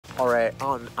Alright,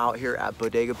 I'm out here at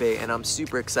Bodega Bay and I'm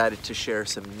super excited to share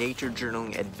some nature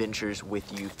journaling adventures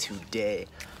with you today.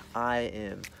 I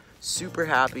am super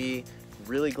happy,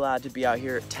 really glad to be out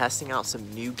here testing out some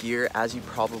new gear. As you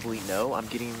probably know, I'm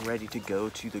getting ready to go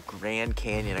to the Grand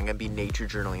Canyon. I'm gonna be nature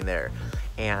journaling there.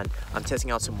 And I'm testing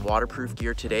out some waterproof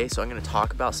gear today, so I'm gonna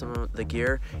talk about some of the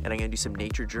gear and I'm gonna do some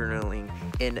nature journaling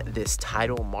in this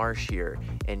tidal marsh here.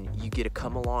 And you get to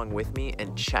come along with me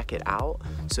and check it out.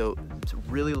 So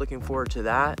really looking forward to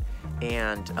that.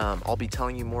 And I'll be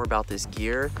telling you more about this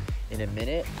gear in a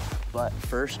minute. But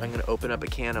first, I'm gonna open up a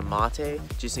can of mate,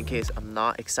 just in case I'm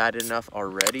not excited enough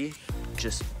already,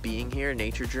 just being here,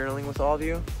 nature journaling with all of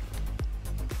you.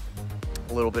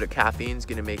 A little bit of caffeine is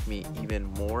gonna make me even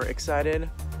more excited.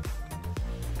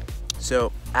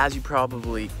 So, as you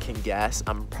probably can guess,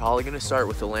 I'm probably gonna start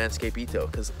with the landscape eco,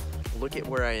 because look at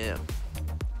where I am.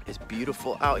 It's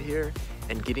beautiful out here,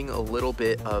 and getting a little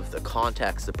bit of the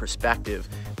context, the perspective,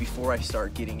 before I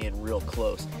start getting in real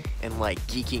close and like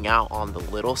geeking out on the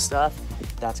little stuff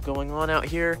that's going on out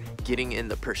here. Getting in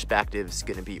the perspective is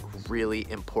gonna be really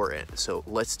important. So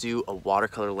let's do a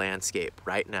watercolor landscape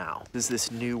right now. This is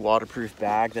this new waterproof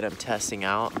bag that I'm testing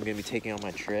out. I'm gonna be taking on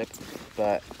my trip,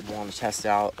 but I want to test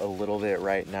out a little bit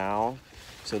right now.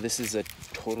 So this is a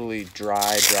totally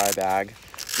dry bag.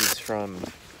 This is from,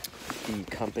 the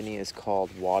company is called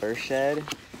Watershed,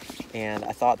 and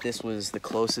I thought this was the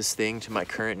closest thing to my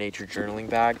current nature journaling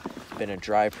bag, been a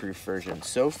dry proof version.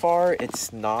 So far,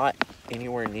 it's not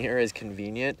anywhere near as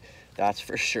convenient, that's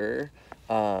for sure.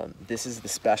 This is the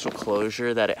special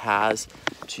closure that it has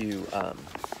to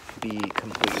be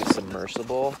completely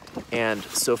submersible, and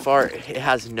so far it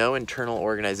has no internal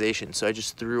organization. So I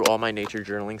just threw all my nature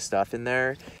journaling stuff in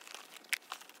there.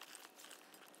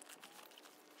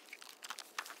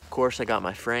 Of course, I got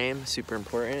my frame, super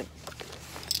important.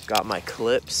 Got my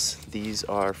clips. These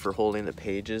are for holding the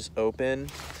pages open.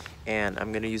 And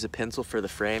I'm gonna use a pencil for the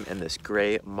frame and this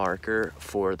gray marker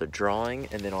for the drawing,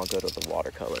 and then I'll go to the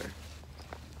watercolor.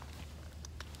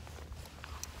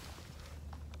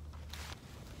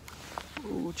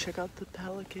 Ooh, check out the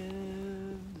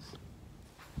pelicans.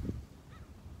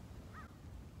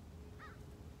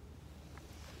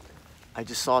 I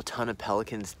just saw a ton of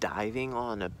pelicans diving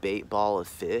on a bait ball of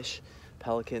fish,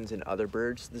 pelicans and other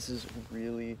birds. This is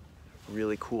really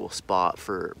cool spot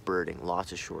for birding,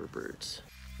 lots of shorebirds.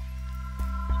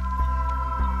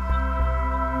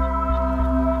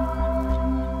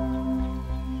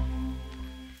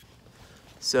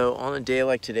 So on a day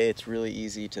like today, it's really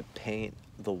easy to paint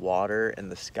the water and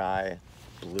the sky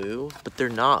blue, but they're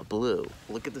not blue.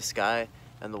 Look at the sky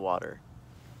and the water.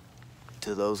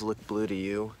 Do those look blue to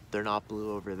you? They're not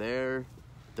blue over there.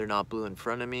 They're not blue in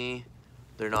front of me.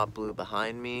 They're not blue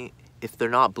behind me. If they're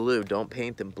not blue, don't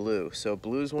paint them blue. So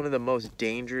blue is one of the most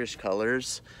dangerous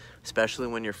colors, especially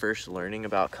when you're first learning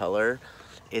about color.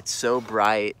 It's so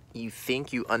bright, you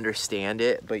think you understand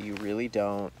it, but you really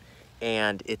don't.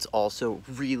 And it's also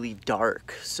really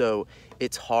dark. So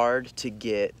it's hard to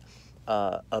get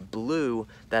a blue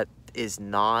that is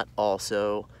not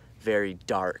also very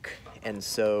dark. And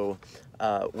so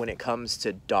when it comes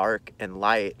to dark and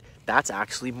light, that's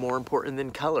actually more important than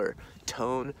color.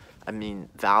 Tone,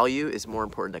 value is more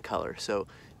important than color. So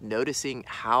noticing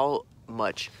how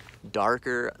much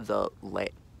darker the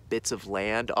bits of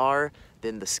land are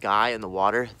than the sky and the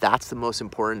water, that's the most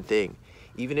important thing.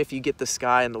 Even if you get the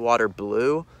sky and the water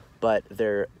blue, but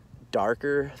they're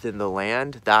darker than the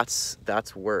land, that's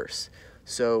worse.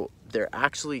 So they're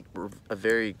actually a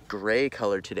very gray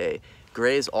color today.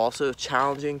 Gray is also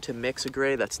challenging to mix a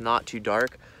gray that's not too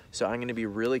dark. So I'm gonna be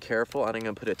really careful, and I'm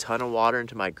gonna put a ton of water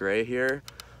into my gray here.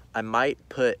 I might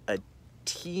put a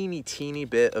teeny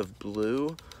bit of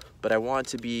blue, but I want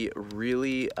it to be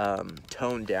really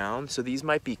toned down. So these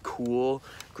might be cool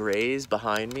grays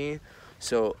behind me.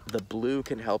 So the blue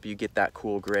can help you get that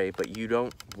cool gray, but you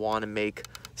don't wanna make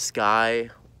sky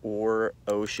or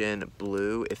ocean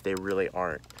blue if they really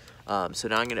aren't. So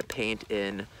now I'm gonna paint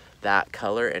in that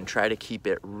color and try to keep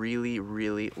it really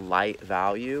light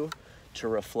value to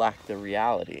reflect the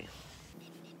reality.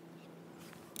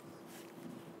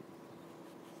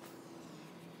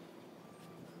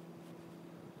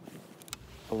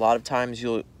 A lot of times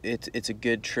it's a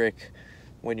good trick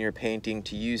when you're painting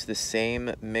to use the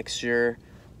same mixture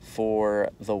for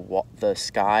the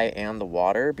sky and the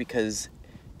water, because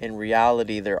in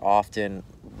reality they're often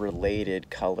related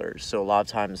colors. So a lot of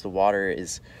times the water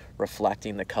is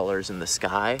reflecting the colors in the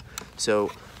sky. So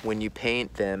when you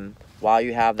paint them, while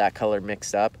you have that color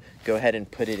mixed up, go ahead and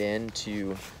put it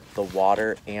into the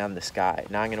water and the sky.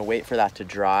 Now I'm gonna wait for that to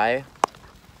dry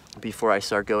before I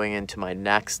start going into my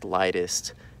next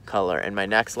lightest color. And my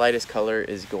next lightest color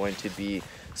is going to be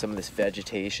some of this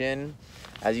vegetation.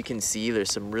 As you can see,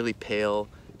 there's some really pale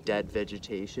dead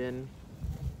vegetation.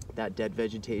 That dead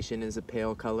vegetation is a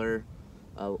pale color,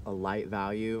 a light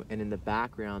value. And in the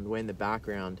background, way in the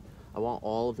background, I want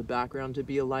all of the background to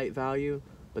be a light value,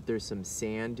 but there's some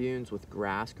sand dunes with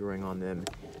grass growing on them,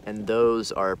 and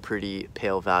those are a pretty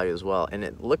pale value as well. And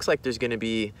it looks like there's gonna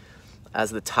be,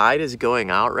 as the tide is going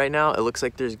out right now, it looks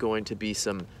like there's going to be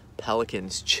some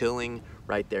pelicans chilling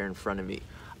right there in front of me.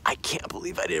 I can't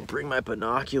believe I didn't bring my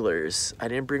binoculars. I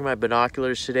didn't bring my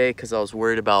binoculars today because I was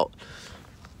worried about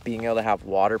being able to have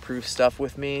waterproof stuff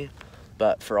with me.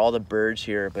 But for all the birds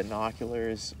here,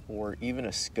 binoculars or even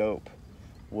a scope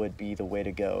would be the way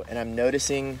to go. And I'm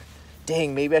noticing,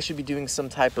 dang, maybe I should be doing some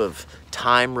type of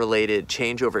time-related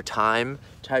change over time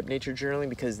type nature journaling,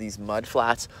 because these mud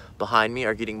flats behind me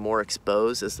are getting more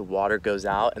exposed as the water goes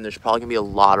out, and there's probably gonna be a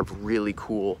lot of really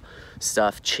cool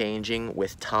stuff changing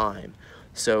with time.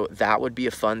 So that would be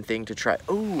a fun thing to try.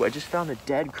 Oh, I just found a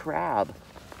dead crab.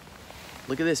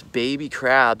 Look at this baby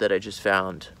crab that I just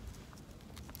found.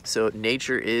 So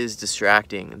nature is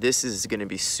distracting. This is gonna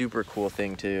be super cool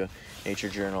thing to nature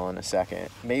journal in a second.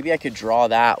 Maybe I could draw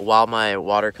that while my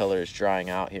watercolor is drying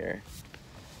out here.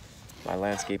 My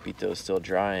landscape ito is still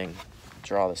drying.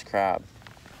 Draw this crab.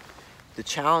 The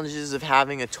challenges of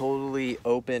having a totally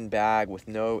open bag with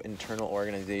no internal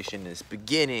organization is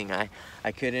beginning.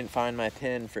 I couldn't find my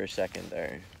pen for a second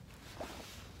there.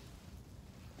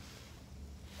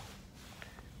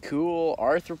 Cool,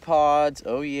 arthropods.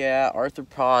 Oh yeah,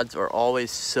 arthropods are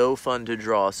always so fun to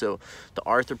draw. So the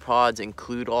arthropods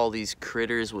include all these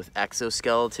critters with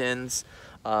exoskeletons.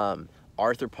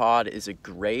 Arthropod is a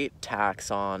great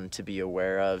taxon to be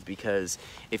aware of, because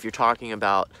if you're talking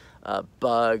about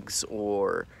bugs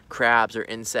or crabs or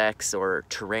insects or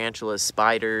tarantulas,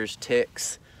 spiders,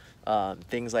 ticks,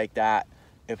 things like that,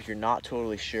 if you're not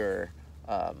totally sure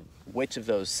which of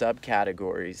those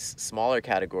subcategories, smaller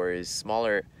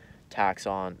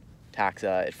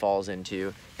taxa it falls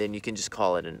into, then you can just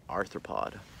call it an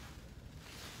arthropod.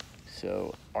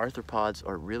 So arthropods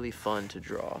are really fun to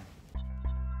draw.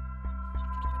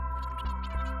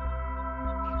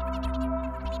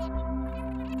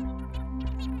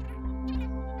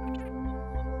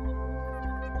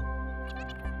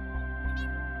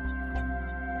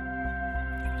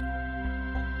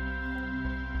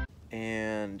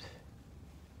 And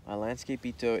my landscape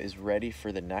ito is ready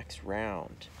for the next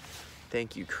round.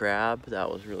 Thank you, crab.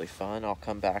 That was really fun. I'll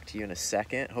come back to you in a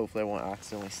second. Hopefully I won't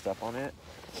accidentally step on it.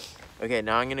 Okay,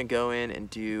 now I'm gonna go in and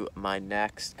do my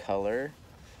next color.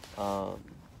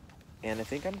 And I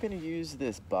think I'm gonna use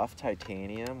this buff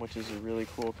titanium, which is a really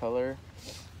cool color.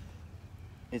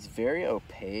 It's very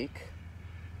opaque,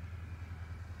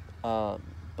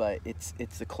 but it's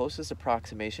the closest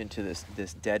approximation to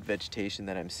this dead vegetation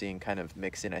that I'm seeing kind of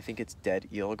mix in. I think it's dead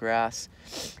eelgrass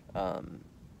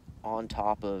on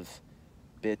top of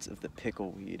bits of the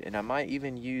pickleweed. And I might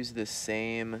even use the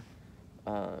same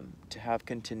to have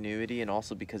continuity, and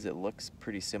also because it looks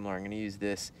pretty similar, I'm gonna use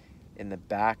this in the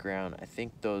background. I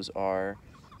think those are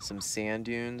some sand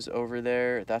dunes over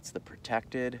there. That's the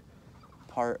protected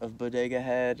part of Bodega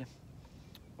Head.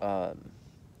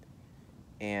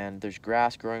 And there's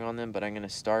grass growing on them, but I'm gonna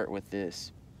start with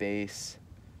this base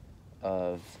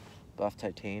of buff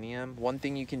titanium. One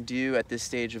thing you can do at this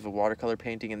stage of a watercolor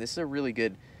painting, and this is a really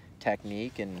good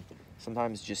technique, and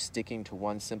sometimes just sticking to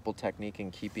one simple technique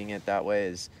and keeping it that way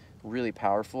is really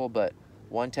powerful, but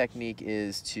one technique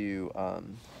is to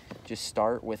just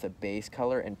start with a base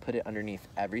color and put it underneath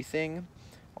everything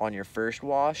on your first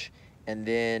wash, and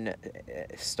then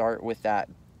start with that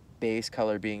base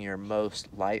color being your most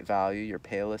light value, your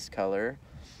palest color,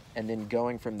 and then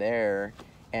going from there.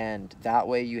 And that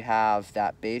way you have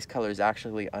that base color is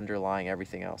actually underlying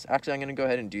everything else. Actually, I'm gonna go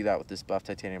ahead and do that with this buff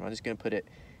titanium. I'm just gonna put it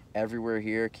everywhere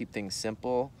here, keep things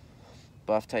simple.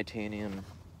 Buff titanium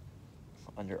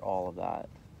under all of that.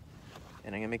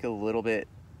 And I'm gonna make it a little bit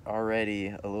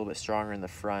stronger in the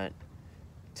front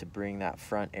to bring that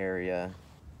front area.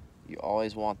 You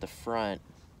always want the front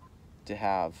to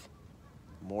have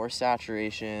more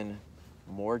saturation,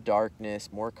 more darkness,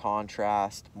 more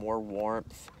contrast, more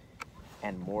warmth,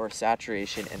 and more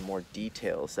saturation and more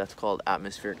details. That's called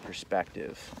atmospheric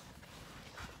perspective.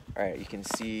 All right, you can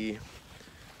see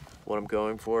what I'm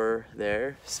going for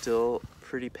there. Still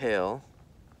pretty pale,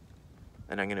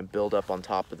 and I'm gonna build up on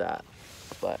top of that,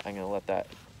 but I'm gonna let that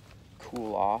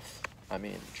cool off,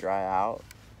 dry out.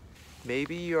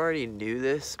 Maybe you already knew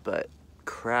this, but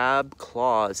crab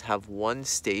claws have one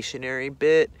stationary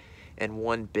bit and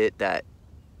one bit that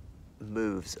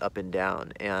moves up and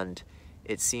down, and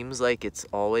it seems like it's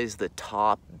always the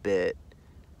top bit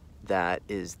that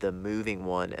is the moving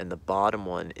one and the bottom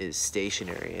one is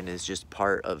stationary and is just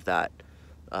part of that,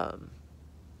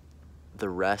 the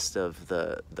rest of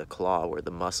the claw where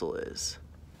the muscle is.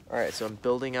 All right, so I'm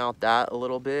building out that a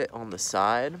little bit on the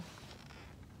side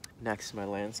next to my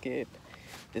landscape.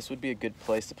 This would be a good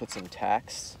place to put some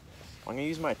text. I'm gonna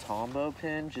use my Tombow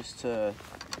pen just to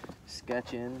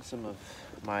sketch in some of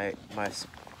my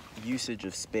usage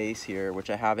of space here, which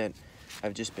I haven't,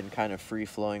 I've just been kind of free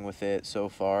flowing with it so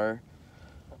far.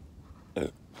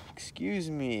 Excuse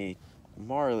me,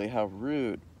 Marley, how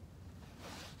rude.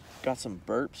 Got some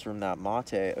burps from that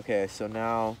mate. Okay, so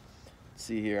now, let's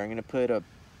see here. I'm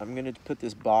gonna put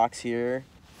this box here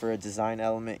for a design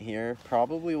element here.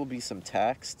 Probably will be some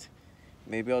text.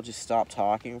 Maybe I'll just stop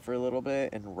talking for a little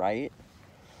bit and write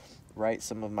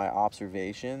some of my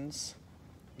observations.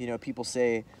 You know, people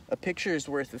say a picture is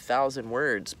worth 1,000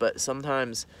 words, but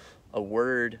sometimes a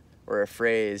word or a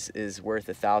phrase is worth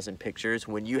 1,000 pictures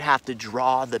when you have to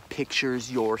draw the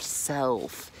pictures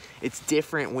yourself. It's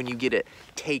different when you get to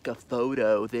take a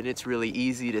photo, then it's really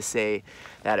easy to say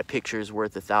that a picture is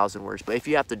worth 1,000 words. But if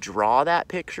you have to draw that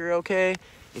picture, okay,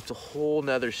 it's a whole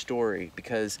nother story,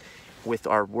 because with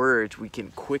our words, we can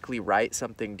quickly write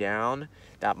something down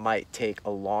that might take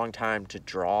a long time to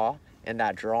draw, and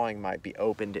that drawing might be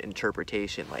open to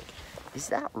interpretation. Like, is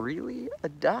that really a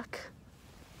duck?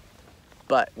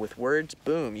 But with words,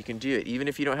 boom, you can do it. Even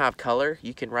if you don't have color,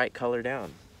 you can write color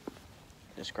down.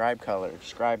 Describe color,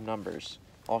 describe numbers,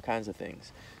 all kinds of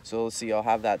things. So let's see, I'll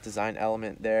have that design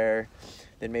element there.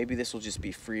 Then maybe this will just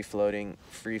be free floating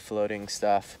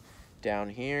stuff down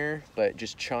here, but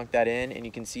just chunk that in, and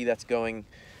you can see that's going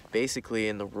basically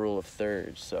in the rule of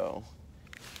thirds. So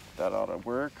that ought to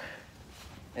work.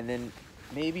 And then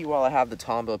maybe while I have the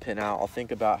Tombow pin out, I'll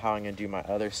think about how I'm gonna do my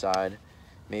other side.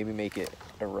 Maybe make it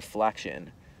a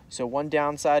reflection. So one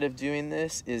downside of doing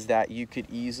this is that you could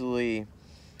easily,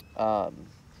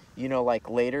 you know, like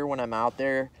later when I'm out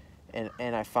there and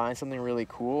I find something really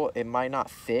cool, it might not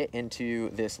fit into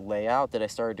this layout that I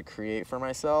started to create for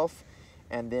myself.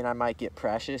 And then I might get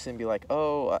precious and be like,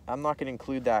 oh, I'm not gonna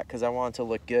include that because I want it to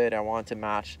look good. I want it to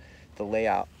match the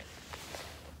layout.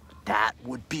 That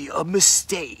would be a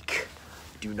mistake.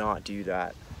 Do not do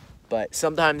that. But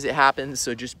sometimes it happens,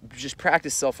 so just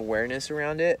practice self-awareness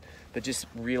around it, but just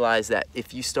realize that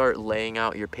if you start laying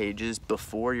out your pages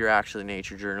before you're actually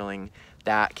nature journaling,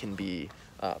 that can be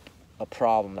a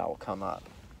problem that will come up.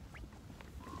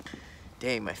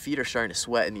 Dang, my feet are starting to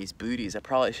sweat in these booties. I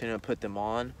probably shouldn't have put them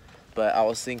on, but I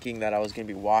was thinking that I was gonna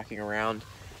be walking around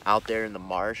out there in the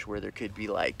marsh where there could be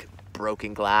like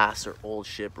broken glass or old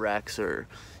shipwrecks or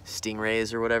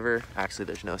stingrays or whatever. Actually,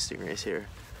 there's no stingrays here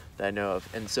that I know of.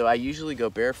 And so I usually go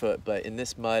barefoot, but in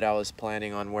this mud, I was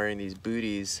planning on wearing these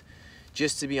booties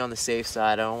just to be on the safe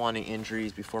side. I don't want any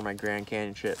injuries before my Grand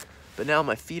Canyon trip. But now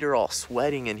my feet are all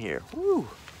sweating in here. Woo!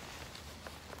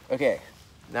 Okay,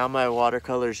 now my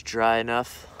watercolor's dry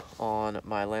enough on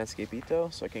my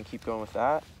Landscapeito, so I can keep going with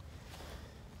that.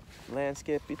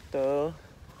 Landscapeito.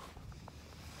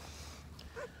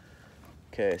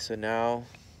 Okay, so now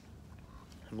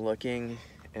I'm looking,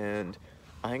 and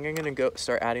I think I'm gonna go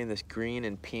start adding this green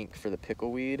and pink for the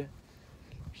pickleweed.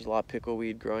 There's a lot of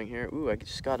pickleweed growing here. Ooh, I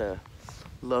just got a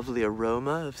lovely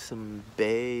aroma of some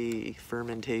bay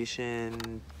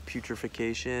fermentation,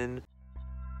 putrefaction.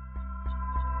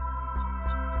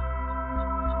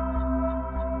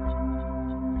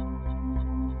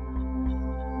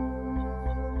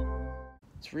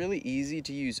 It's really easy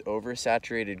to use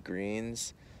oversaturated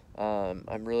greens.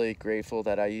 I'm really grateful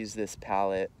that I use this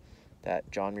palette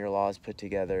that John Muir-Laws put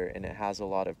together, and it has a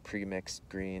lot of pre-mixed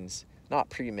greens. Not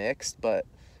pre-mixed, but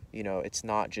you know, it's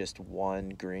not just one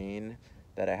green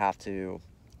that I have to,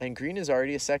 and green is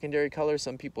already a secondary color.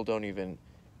 Some people don't even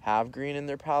have green in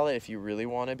their palette if you really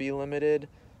want to be limited,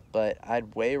 but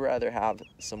I'd way rather have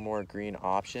some more green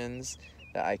options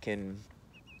that I can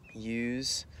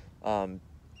use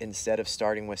instead of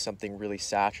starting with something really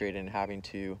saturated and having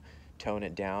to tone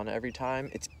it down every time.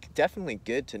 It's definitely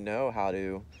good to know how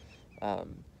to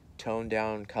tone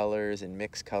down colors and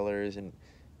mix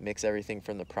everything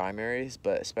from the primaries,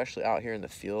 but especially out here in the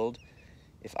field,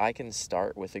 if I can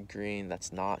start with a green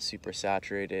that's not super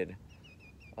saturated,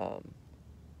 I'm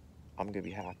gonna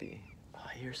be happy. Oh,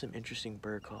 I hear some interesting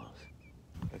bird calls.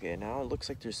 Okay, now it looks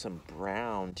like there's some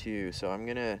brown too, so I'm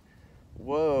gonna,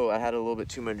 whoa, I had a little bit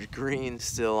too much green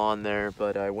still on there,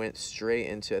 but I went straight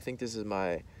into, I think this is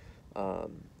my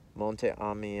Monte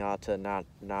Amiata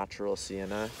Natural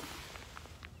Sienna.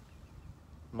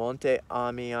 Monte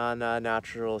Amiana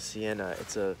Natural Sienna.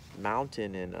 It's a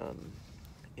mountain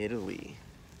Italy,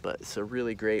 but it's a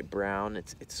really great brown.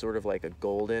 It's sort of like a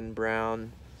golden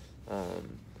brown.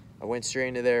 I went straight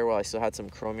into there while I still had some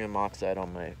chromium oxide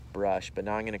on my brush, but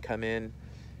now I'm gonna come in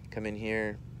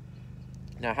here.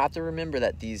 Now I have to remember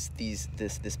that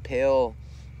this pale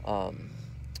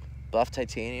buff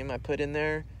titanium I put in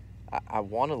there, I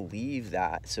want to leave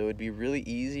that. So it'd be really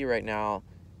easy right now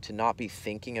to not be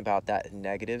thinking about that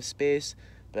negative space,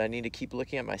 but I need to keep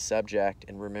looking at my subject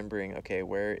and remembering, okay,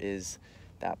 where is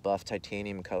that buff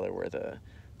titanium color where the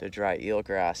dry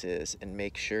eelgrass is, and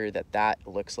make sure that that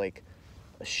looks like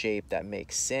a shape that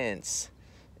makes sense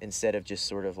instead of just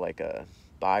sort of like a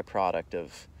byproduct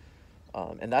of,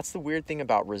 and that's the weird thing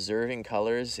about reserving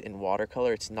colors in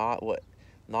watercolor. It's not what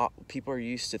people are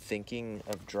used to thinking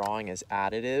of drawing as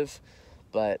additive,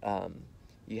 but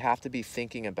you have to be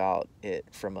thinking about it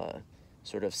from a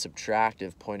sort of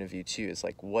subtractive point of view too. It's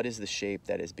like, what is the shape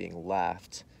that is being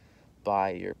left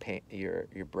by your paint, your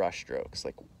brush strokes?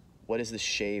 Like, what is the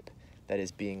shape that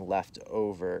is being left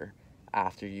over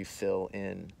after you fill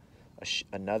in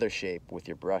another shape with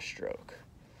your brush stroke?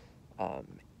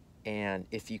 And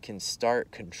if you can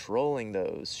start controlling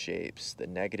those shapes, the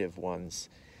negative ones,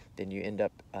 then you end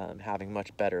up having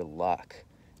much better luck.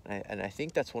 And I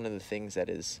think that's one of the things that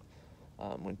is,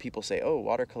 when people say, oh,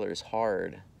 watercolor is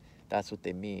hard, that's what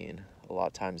they mean a lot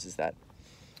of times, is that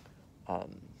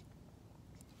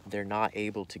they're not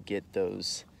able to get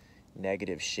those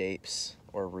negative shapes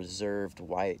or reserved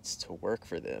whites to work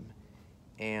for them.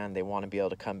 And they want to be able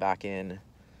to come back in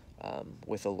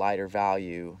with a lighter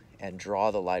value and draw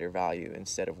the lighter value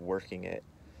instead of working it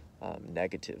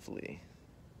negatively.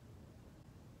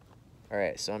 All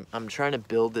right, so I'm trying to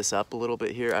build this up a little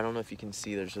bit here. I don't know if you can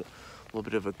see, there's a little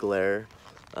bit of a glare.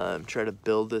 Try to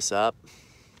build this up,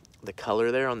 the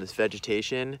color there on this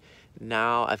vegetation.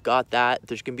 Now I've got that.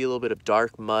 There's gonna be a little bit of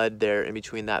dark mud there in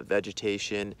between that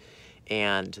vegetation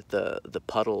and the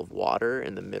puddle of water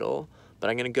in the middle. But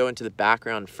I'm gonna go into the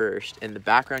background first, and the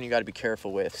background you gotta be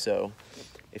careful with. So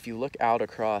if you look out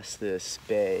across this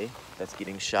bay that's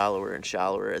getting shallower and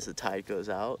shallower as the tide goes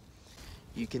out,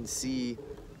 you can see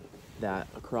that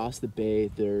across the bay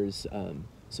there's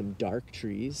some dark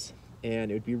trees,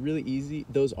 and it would be really easy.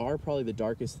 Those are probably the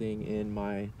darkest thing in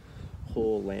my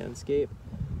whole landscape,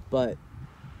 but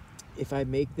if I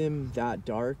make them that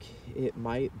dark, it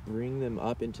might bring them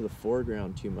up into the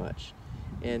foreground too much.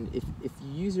 And if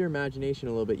you use your imagination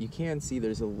a little bit, you can see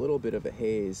there's a little bit of a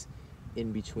haze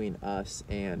in between us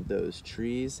and those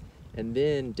trees. And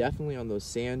then definitely on those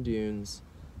sand dunes,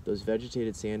 those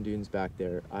vegetated sand dunes back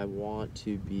there, I want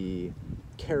to be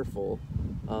careful.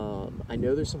 I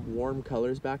know there's some warm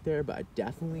colors back there, but I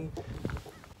definitely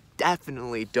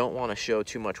don't want to show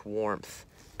too much warmth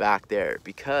back there,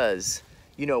 because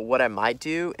you know what I might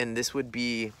do, and this would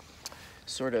be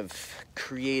sort of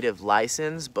creative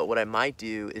license, but what I might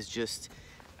do is just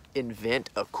invent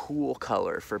a cool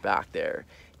color for back there.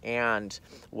 And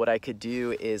what I could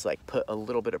do is like put a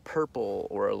little bit of purple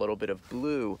or a little bit of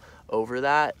blue over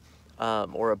that,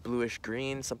 or a bluish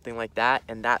green, something like that,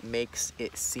 and that makes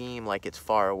it seem like it's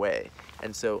far away.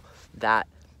 And so that,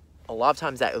 a lot of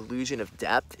times that illusion of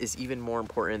depth is even more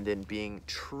important than being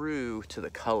true to the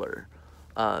color,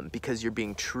 because you're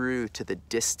being true to the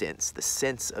distance, the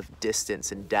sense of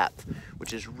distance and depth,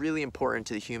 which is really important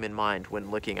to the human mind when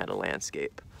looking at a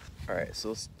landscape. All right,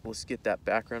 so let's get that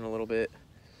background a little bit.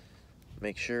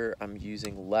 Make sure I'm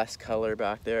using less color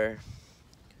back there.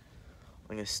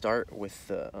 I'm gonna start with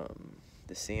the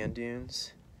sand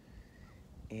dunes,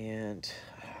 and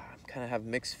I kind of have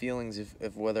mixed feelings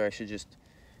of whether I should just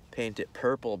paint it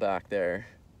purple back there.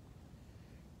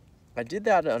 I did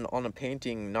that on a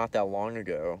painting not that long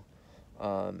ago,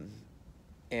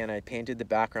 and I painted the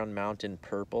background mountain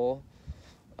purple,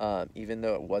 even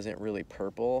though it wasn't really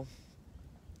purple,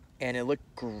 and it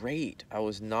looked great. I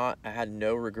had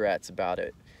no regrets about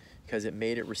it, because it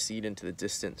made it recede into the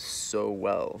distance so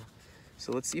well.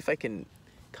 So let's see if I can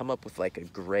come up with like a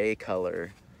gray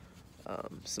color,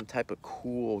 some type of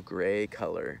cool gray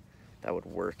color that would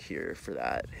work here for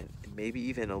that, and maybe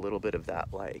even a little bit of that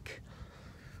like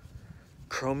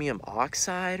chromium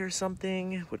oxide or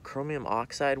something. Would chromium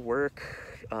oxide work?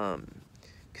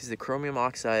 Because the chromium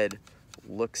oxide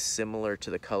looks similar to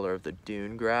the color of the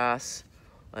dune grass,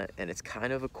 and it's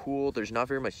kind of a cool, there's not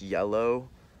very much yellow.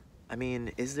 I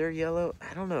mean, is there yellow?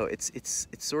 I don't know. It's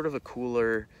sort of a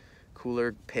cooler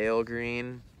pale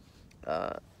green.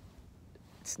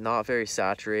 It's not very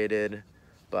saturated,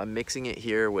 but I'm mixing it in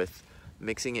here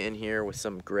with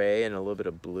some gray and a little bit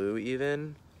of blue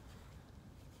even.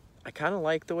 I kind of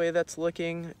like the way that's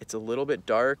looking. It's a little bit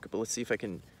dark, but let's see if I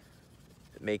can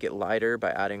make it lighter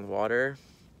by adding water.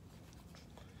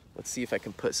 Let's see if I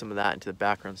can put some of that into the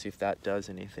background, see if that does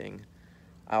anything.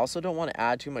 I also don't want to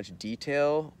add too much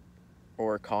detail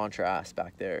or contrast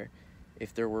back there.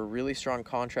 If there were really strong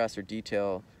contrast or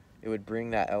detail, it would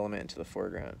bring that element into the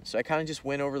foreground. So I kind of just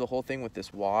went over the whole thing with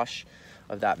this wash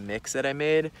of that mix that I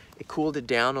made. It cooled it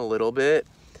down a little bit,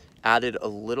 added a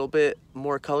little bit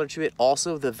more color to it.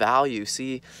 Also the value,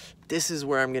 see, this is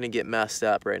where I'm gonna get messed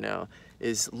up right now,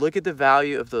 is look at the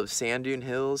value of those sand dune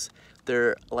hills.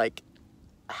 They're like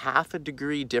half a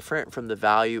degree different from the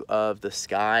value of the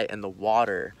sky and the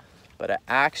water. But I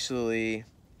actually,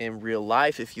 in real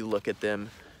life, if you look at them,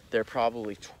 they're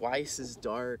probably twice as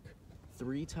dark,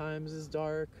 3 times as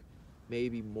dark,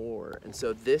 maybe more. And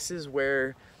so this is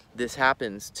where this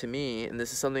happens to me, and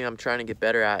this is something I'm trying to get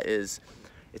better at, is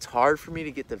it's hard for me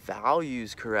to get the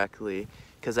values correctly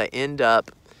because I end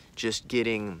up just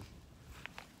getting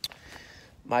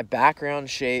my background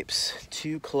shapes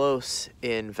too close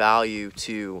in value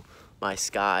to my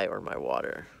sky or my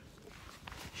water.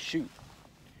 Shoot.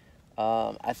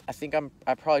 I think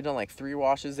I've probably done like 3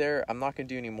 washes there. I'm not gonna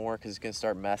do any more because it's gonna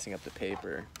start messing up the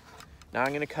paper. Now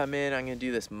I'm gonna come in, I'm gonna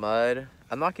do this mud.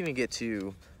 I'm not gonna get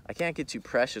too, I can't get too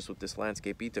precious with this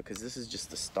Landscapeito because this is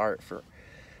just the start for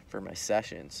my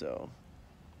session. So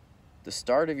the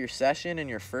start of your session and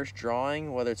your first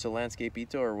drawing, whether it's a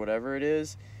Landscapeito or whatever it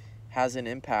is, has an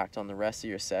impact on the rest of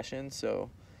your session. So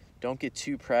don't get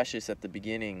too precious at the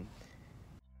beginning.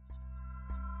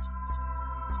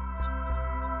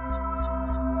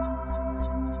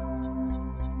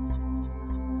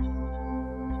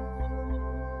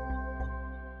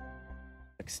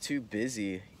 It's too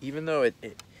busy, even though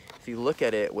if you look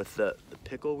at it with the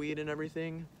pickleweed and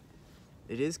everything,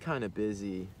 it is kind of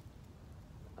busy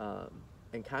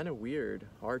and kind of weird,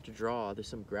 hard to draw. There's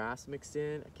some grass mixed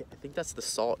in. I think that's the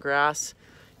salt grass.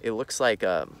 It looks like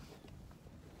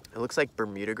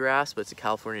Bermuda grass, but it's a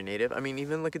California native. I mean,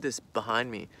 even look at this behind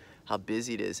me, how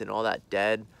busy it is, and all that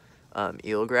dead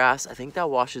eelgrass. I think that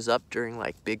washes up during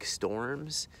like big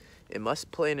storms. It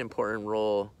must play an important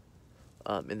role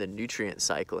in the nutrient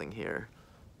cycling here.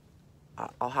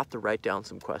 I'll have to write down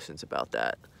some questions about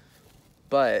that.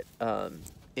 But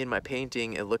in my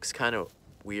painting, it looks kind of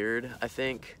weird, I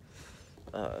think,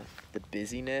 the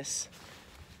busyness,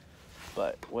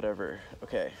 but whatever.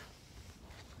 Okay.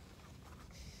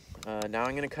 Now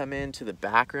I'm gonna come into the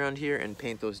background here and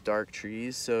paint those dark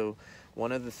trees. So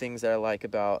one of the things that I like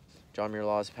about John Muir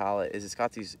Law's palette is it's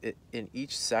got these, in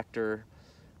each sector,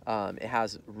 it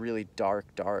has really dark.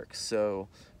 So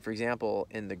for example,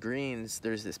 in the greens,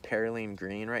 there's this perylene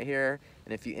green right here.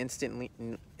 And if you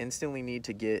instantly need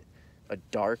to get a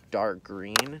dark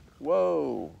green,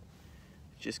 whoa,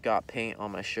 just got paint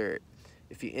on my shirt.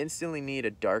 If you instantly need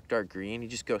a dark green, you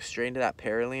just go straight into that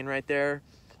perylene right there.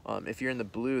 If you're in the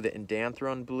blue, the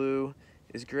endangered blue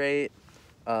is great.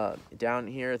 Down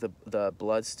here, the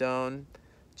bloodstone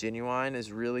genuine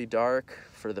is really dark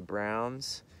for the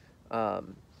browns.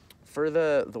 For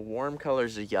the warm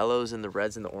colors, the yellows and the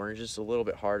reds and the oranges, a little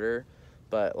bit harder,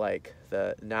 but like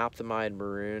the naphthalide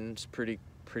maroon's pretty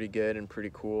good and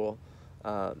pretty cool.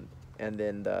 And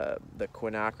then the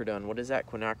quinacridone, what is that?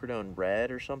 Quinacridone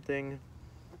red or something?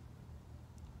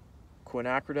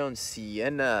 Quinacridone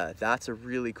sienna. That's a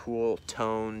really cool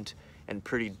toned and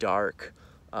pretty dark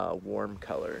warm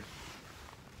color.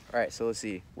 All right, so let's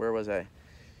see. Where was I?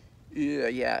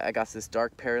 Yeah, I got this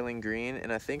dark perylene green,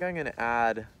 and I think I'm gonna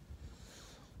add.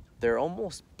 They're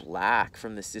almost black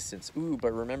from this distance. Ooh,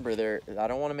 but remember, I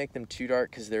don't want to make them too dark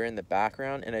because they're in the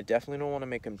background, and I definitely don't want to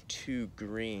make them too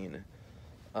green.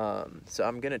 So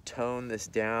I'm gonna tone this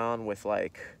down with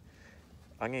like,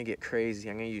 I'm gonna get crazy.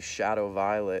 I'm gonna use shadow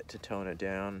violet to tone it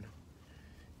down.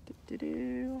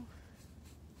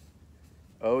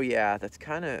 Oh yeah, that's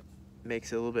kind of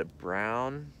makes it a little bit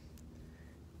brown.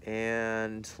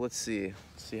 And let's see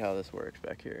how this works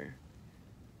back here.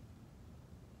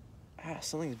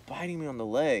 Something's biting me on the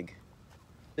leg.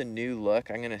 The new look,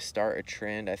 I'm gonna start a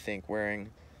trend, I think, wearing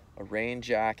a rain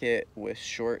jacket with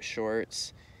short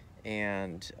shorts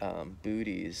and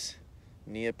booties,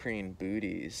 neoprene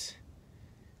booties.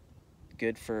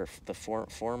 Good for the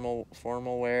formal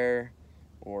wear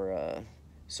or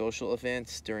social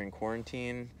events during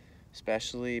quarantine,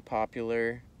 especially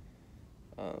popular.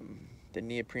 The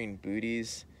neoprene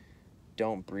booties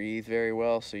don't breathe very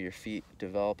well, so your feet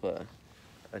develop a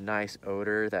nice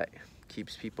odor that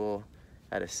keeps people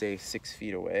at a safe 6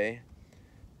 feet away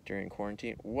during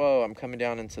quarantine. Whoa, I'm coming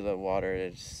down into the water.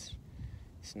 It's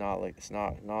not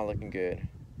looking good.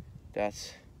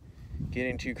 That's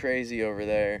getting too crazy over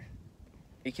there.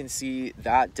 You can see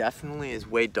that definitely is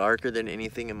way darker than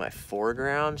anything in my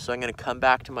foreground. So I'm gonna come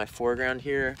back to my foreground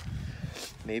here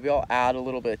Maybe I'll add a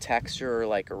little bit of texture or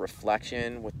like a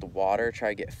reflection with the water, try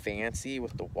to get fancy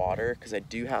with the water, because I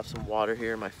do have some water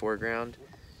here in my foreground.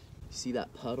 You see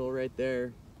that puddle right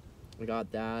there? I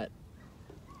got that.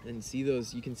 And see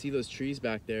those, you can see those trees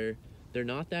back there. They're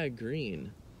not that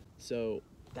green. So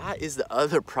that is the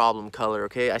other problem color,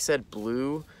 okay? I said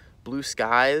blue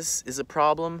skies is a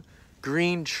problem.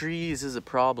 Green trees is a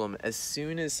problem. As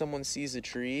soon as someone sees a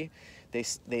tree,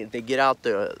 they get out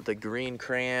the green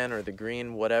crayon or the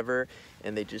green whatever,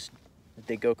 and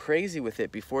they go crazy with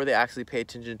it before they actually pay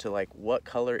attention to like what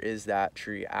color is that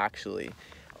tree actually.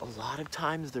 A lot of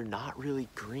times they're not really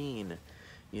green,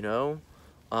 you know?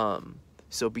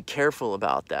 So be careful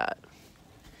about that.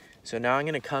 So now I'm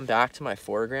gonna come back to my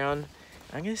foreground.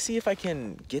 I'm gonna see if I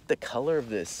can get the color of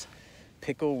this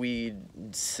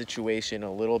pickleweed situation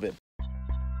a little bit.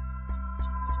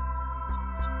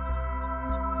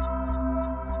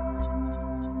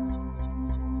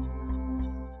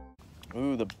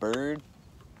 Ooh, the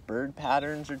bird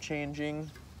patterns are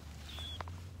changing.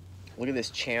 Look at this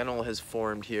channel has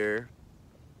formed here.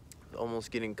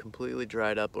 Almost getting completely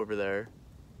dried up over there.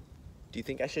 Do you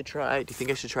think I should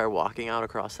try walking out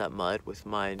across that mud with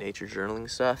my nature journaling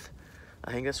stuff?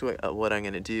 I think that's what I'm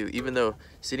gonna do. Even though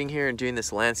sitting here and doing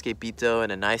this landscape-ito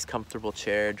in a nice comfortable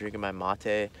chair, drinking my mate,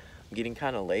 I'm getting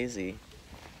kind of lazy,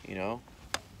 you know?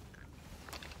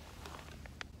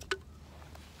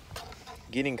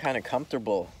 Getting kind of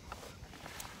comfortable.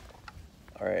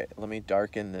 All right, let me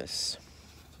darken this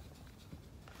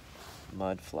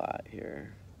mud flat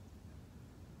here.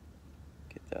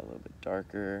 Get that a little bit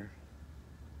darker.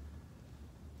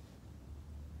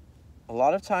 A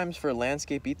lot of times for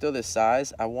landscape-ito this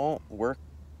size, I won't work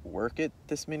it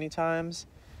this many times.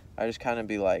 I just kind of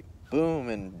be like, boom,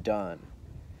 and done.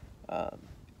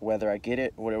 Whether I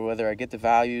get the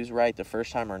values right the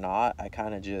first time or not, I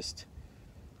kind of just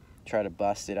try to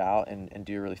bust it out and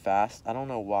do it really fast. I don't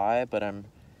know why, but I'm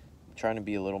trying to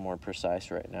be a little more precise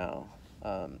right now,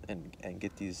 and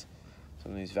get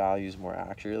some of these values more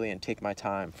accurately and take my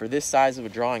time. For this size of a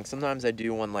drawing, sometimes I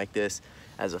do one like this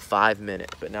as a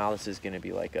 5-minute, but now this is gonna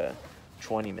be like a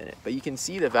 20-minute. But you can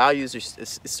see the values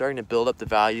it's starting to build up the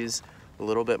values a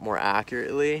little bit more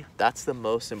accurately. That's the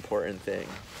most important thing.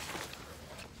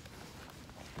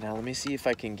 Now let me see if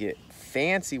I can get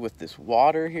fancy with this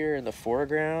water here in the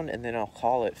foreground, and then I'll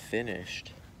call it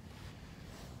finished.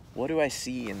 What do I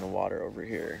see in the water over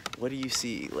here? What do you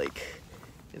see, like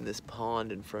in this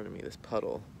pond in front of me, this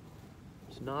puddle?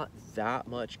 There's not that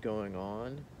much going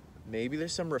on. Maybe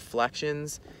there's some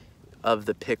reflections of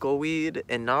the pickleweed,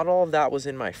 and not all of that was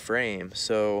in my frame,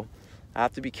 so I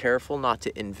have to be careful not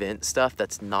to invent stuff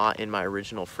that's not in my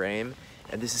original frame.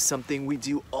 And this is something we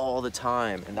do all the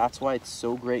time, and that's why it's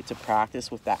so great to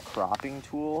practice with that cropping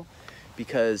tool,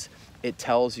 because it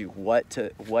tells you what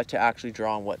to actually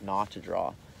draw and what not to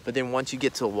draw. But then once you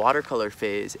get to the watercolor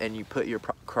phase and you put your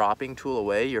cropping tool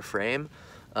away, your frame,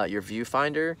 your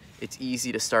viewfinder, it's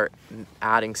easy to start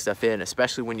adding stuff in,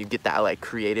 especially when you get that like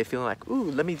creative feeling, like, ooh,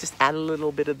 let me just add a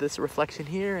little bit of this reflection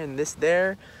here and this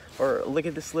there, or look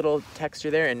at this little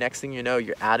texture there, and next thing you know,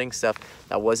 you're adding stuff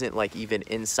that wasn't like even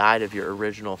inside of your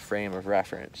original frame of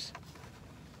reference.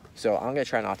 So I'm gonna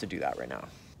try not to do that right now.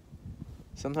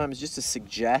 Sometimes just a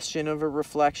suggestion of a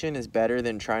reflection is better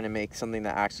than trying to make something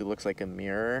that actually looks like a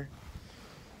mirror.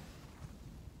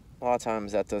 A lot of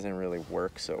times that doesn't really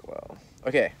work so well.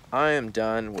 Okay, I am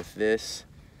done with this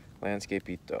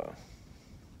landscape-ito.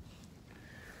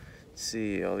 Let's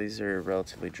see, all these are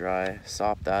relatively dry.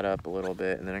 Sop that up a little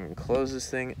bit, and then I can close this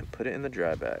thing and put it in the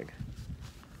dry bag.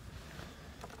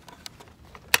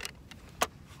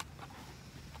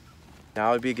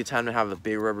 Now would be a good time to have a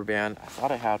big rubber band. I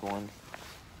thought I had one.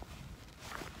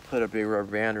 Put a big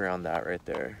rubber band around that right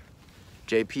there.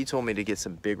 JP told me to get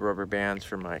some big rubber bands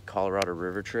for my Colorado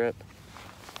River trip.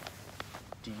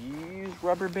 Do you use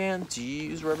rubber bands? Do you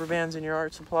use rubber bands in your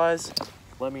art supplies?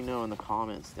 Let me know in the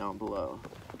comments down below.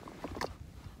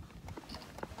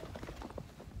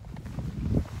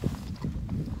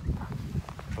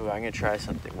 Oh, I'm gonna try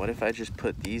something. What if I just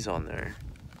put these on there?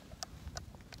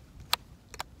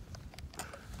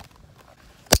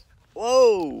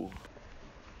 Whoa!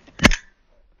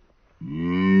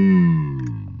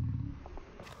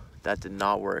 That did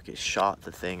not work. It shot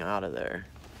the thing out of there.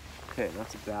 Okay,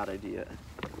 that's a bad idea.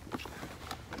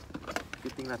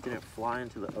 Good thing that didn't fly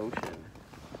into the ocean.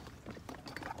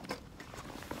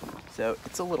 So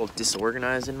it's a little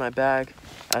disorganized in my bag.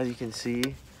 As you can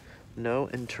see, no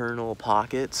internal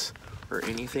pockets or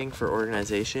anything for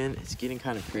organization. It's getting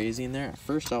kind of crazy in there. At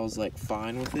first I was like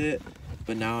fine with it,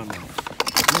 but now I'm like,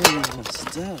 where's my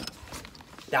stuff?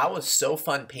 That was so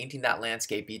fun painting that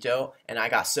landscape, Ito, and I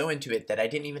got so into it that I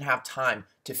didn't even have time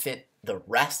to fit the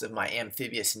rest of my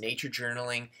amphibious nature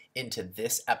journaling into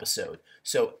this episode.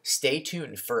 So stay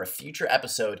tuned for a future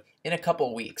episode in a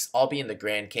couple weeks. I'll be in the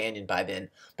Grand Canyon by then,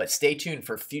 but stay tuned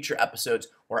for future episodes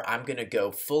where I'm going to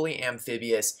go fully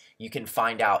amphibious. You can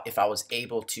find out if I was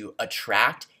able to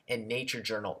attract and nature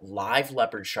journal live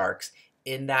leopard sharks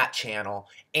in that channel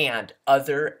and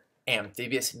other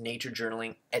amphibious nature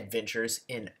journaling adventures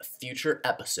in a future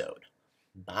episode.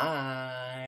 Bye.